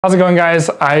How's it going, guys?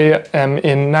 I am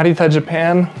in Narita,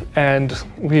 Japan, and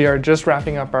we are just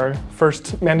wrapping up our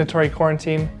first mandatory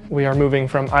quarantine. We are moving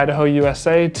from Idaho,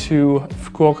 USA to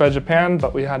Fukuoka, Japan,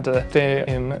 but we had to stay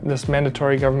in this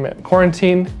mandatory government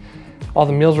quarantine. All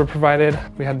the meals were provided.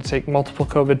 We had to take multiple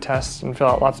COVID tests and fill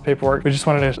out lots of paperwork. We just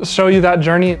wanted to show you that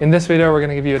journey. In this video, we're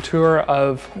gonna give you a tour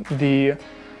of the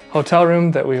hotel room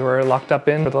that we were locked up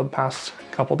in for the past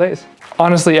couple days.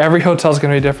 Honestly, every hotel is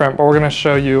going to be different, but we're going to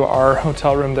show you our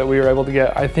hotel room that we were able to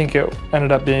get. I think it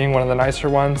ended up being one of the nicer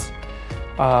ones.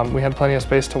 We had plenty of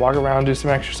space to walk around, do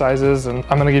some exercises, and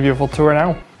I'm going to give you a full tour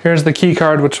now. Here's the key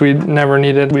card, which we never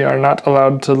needed. We are not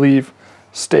allowed to leave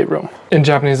stateroom. In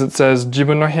Japanese, it says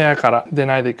 "jibun no heya kara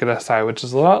denaide kudasai," which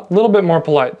is a little bit more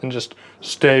polite than just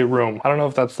 "stay room." I don't know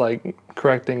if that's like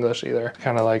correct English either.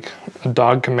 Kind of like a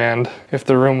dog command. If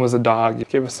the room was a dog,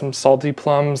 give us some salty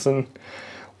plums and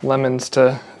lemons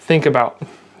to think about.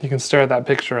 You can stare at that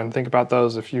picture and think about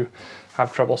those if you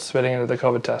have trouble spitting into the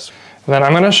COVID test. And then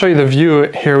I'm going to show you the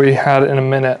view here we had in a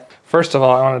minute. First of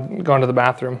all, I want to go into the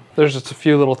bathroom. There's just a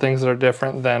few little things that are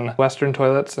different than Western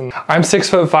toilets. And I'm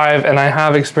 6'5", and I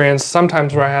have experienced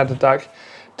sometimes where I had to duck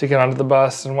to get onto the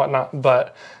bus and whatnot,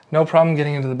 but no problem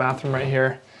getting into the bathroom right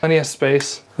here. Plenty of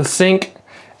space. The sink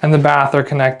and the bath are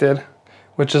connected,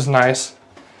 which is nice.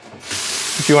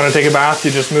 If you want to take a bath,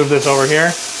 you just move this over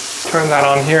here, turn that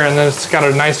on here, and then it's got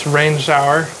a nice rain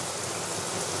shower.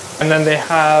 And then they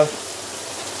have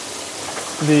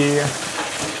the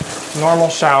normal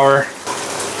shower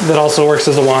that also works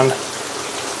as a wand.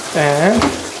 And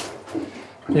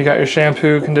you got your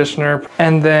shampoo, conditioner,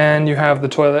 and then you have the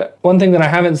toilet. One thing that I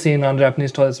haven't seen on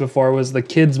Japanese toilets before was the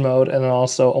kids mode, and then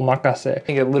also omakase. I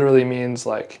think it literally means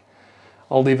like,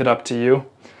 I'll leave it up to you.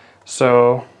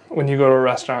 So when you go to a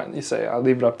restaurant, you say, I'll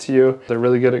leave it up to you. They're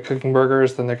really good at cooking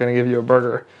burgers, then they're gonna give you a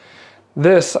burger.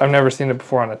 This, I've never seen it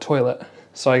before on a toilet.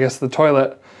 So I guess the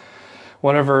toilet,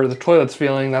 whatever the toilet's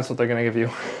feeling, that's what they're gonna give you.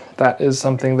 That is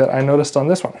something that I noticed on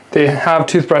this one. They have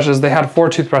toothbrushes. They had 4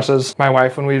 toothbrushes. My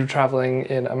wife, when we were traveling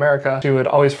in America, she would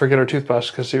always forget her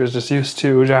toothbrush because she was just used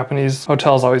to Japanese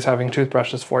hotels always having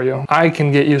toothbrushes for you. I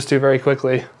can get used to very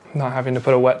quickly not having to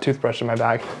put a wet toothbrush in my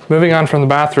bag. Moving on from the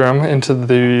bathroom into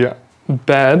the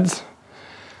beds.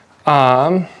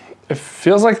 It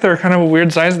feels like they're kind of a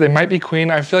weird size. They might be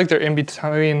queen. I feel like they're in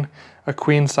between a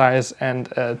queen size and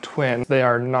a twin. They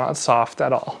are not soft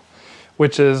at all,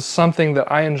 which is something that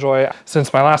I enjoy.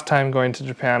 Since my last time going to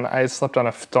Japan, I slept on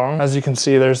a futon. As you can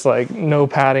see, there's like no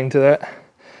padding to it.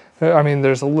 I mean,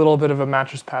 there's a little bit of a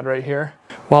mattress pad right here.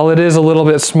 While it is a little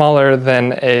bit smaller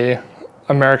than a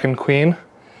American queen,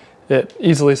 it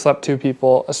easily slept 2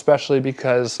 people, especially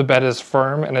because the bed is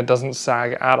firm and it doesn't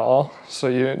sag at all. So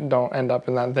you don't end up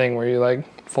in that thing where you like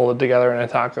fold it together in a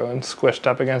taco and squished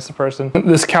up against the person.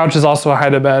 This couch is also a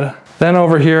hide bed. Then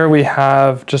over here we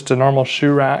have just a normal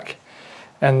shoe rack.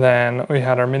 And then we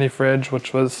had our mini fridge,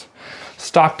 which was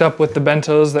stocked up with the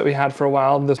bentos that we had for a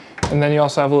while. And then you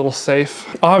also have a little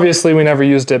safe. Obviously we never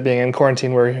used it being in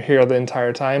quarantine. We're here the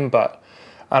entire time, but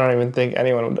I don't even think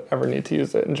anyone would ever need to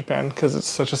use it in Japan because it's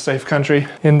such a safe country.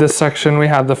 In this section, we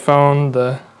had the phone,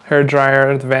 the hair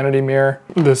dryer, the vanity mirror,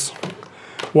 this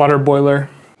water boiler.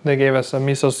 They gave us a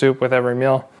miso soup with every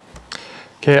meal.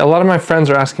 Okay, a lot of my friends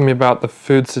are asking me about the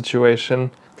food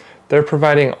situation. They're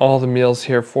providing all the meals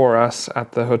here for us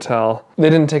at the hotel. They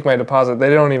didn't take my deposit. They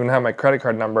don't even have my credit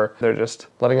card number. They're just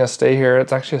letting us stay here.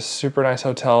 It's actually a super nice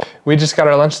hotel. We just got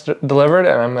our lunch delivered,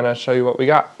 and I'm gonna show you what we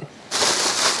got.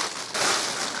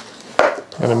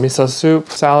 And a miso soup,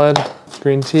 salad,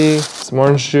 green tea, some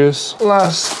orange juice.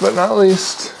 Last but not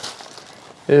least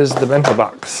is the bento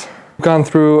box. We've gone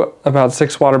through about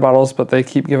 6 water bottles, but they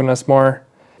keep giving us more.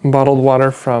 Bottled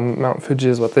water from Mount Fuji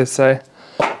is what they say.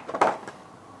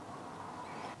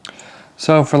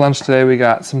 So for lunch today, we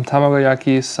got some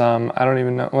tamagoyaki, some, I don't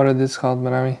even know, what are these called,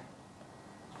 Manami?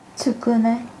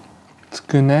 Tsukune.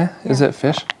 Tsukune? Is it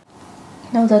fish?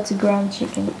 No, that's ground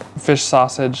chicken. Fish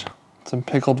sausage, some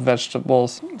pickled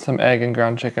vegetables, some egg and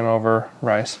ground chicken over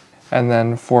rice. And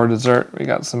then for dessert, we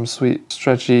got some sweet,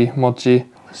 stretchy mochi,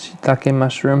 shiitake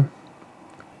mushroom.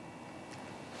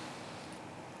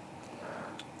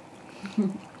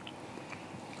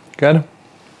 Good?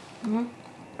 Mm-hmm.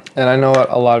 And I know what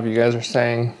a lot of you guys are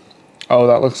saying, oh,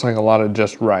 that looks like a lot of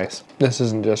just rice. This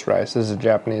isn't just rice, this is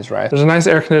Japanese rice. There's a nice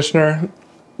air conditioner,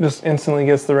 just instantly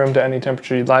gets the room to any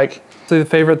temperature you'd like. So the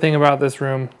favorite thing about this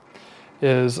room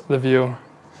is the view.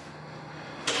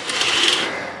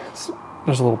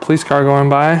 There's a little police car going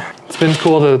by. It's been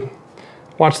cool to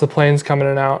watch the planes come in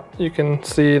and out. You can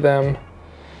see them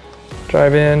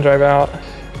drive in, drive out.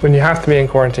 When you have to be in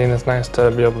quarantine, it's nice to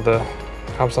be able to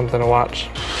have something to watch.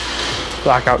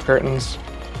 blackout curtains,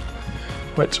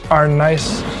 which are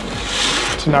nice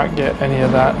to not get any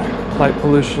of that light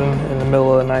pollution in the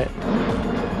middle of the night.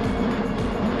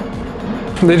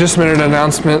 They just made an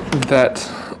announcement that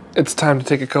it's time to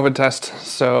take a COVID test,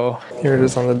 so here it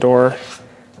is on the door.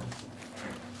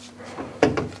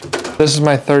 This is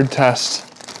my third test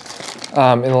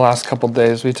in the last couple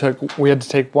days. We had to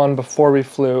take one before we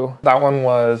flew. That one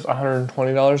was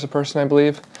 $120 a person, I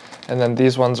believe. And then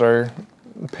these ones are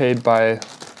paid by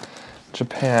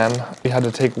Japan. We had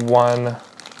to take one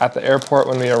at the airport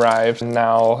when we arrived. And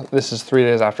now this is 3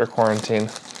 days after quarantine.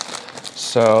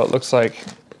 So it looks like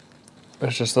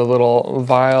there's just a little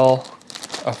vial,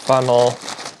 a funnel,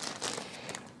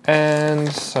 and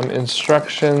some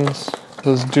instructions.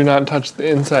 Those do not touch the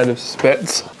inside of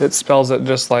spits. It spells it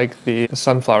just like the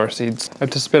sunflower seeds. I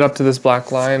have to spit up to this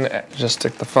black line, just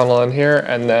stick the funnel in here,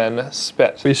 and then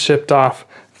spit. We shipped off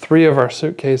 3 of our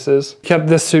suitcases. Kept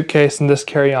this suitcase and this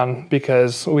carry-on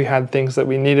because we had things that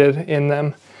we needed in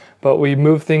them, but we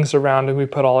moved things around and we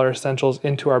put all our essentials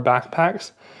into our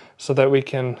backpacks so that we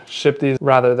can ship these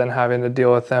rather than having to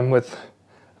deal with them with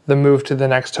the move to the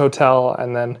next hotel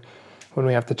and then when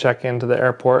we have to check into the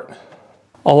airport.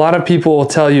 A lot of people will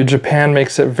tell you Japan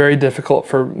makes it very difficult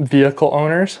for vehicle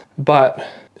owners, but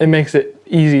it makes it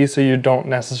easy so you don't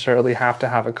necessarily have to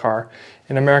have a car.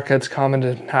 In America, it's common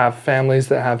to have families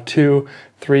that have 2,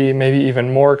 3, maybe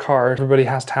even more cars. Everybody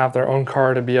has to have their own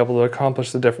car to be able to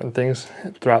accomplish the different things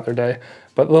throughout their day.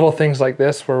 But little things like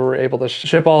this, where we're able to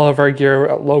ship all of our gear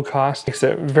at low cost, makes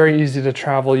it very easy to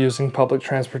travel using public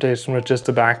transportation with just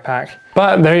a backpack.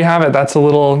 But there you have it. That's a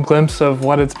little glimpse of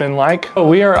what it's been like.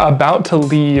 We are about to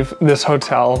leave this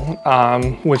hotel,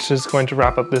 which is going to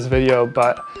wrap up this video,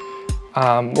 but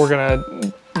we're gonna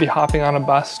be hopping on a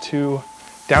bus to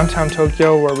downtown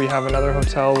Tokyo, where we have another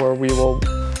hotel where we will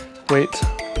wait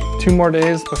 2 more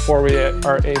days before we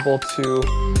are able to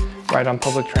ride on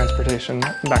public transportation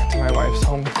back to my wife's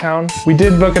hometown. We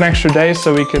did book an extra day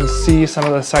so we could see some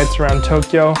of the sights around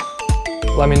Tokyo.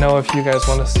 Let me know if you guys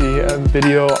want to see a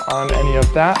video on any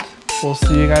of that. We'll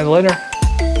see you guys later.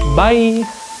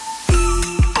 Bye!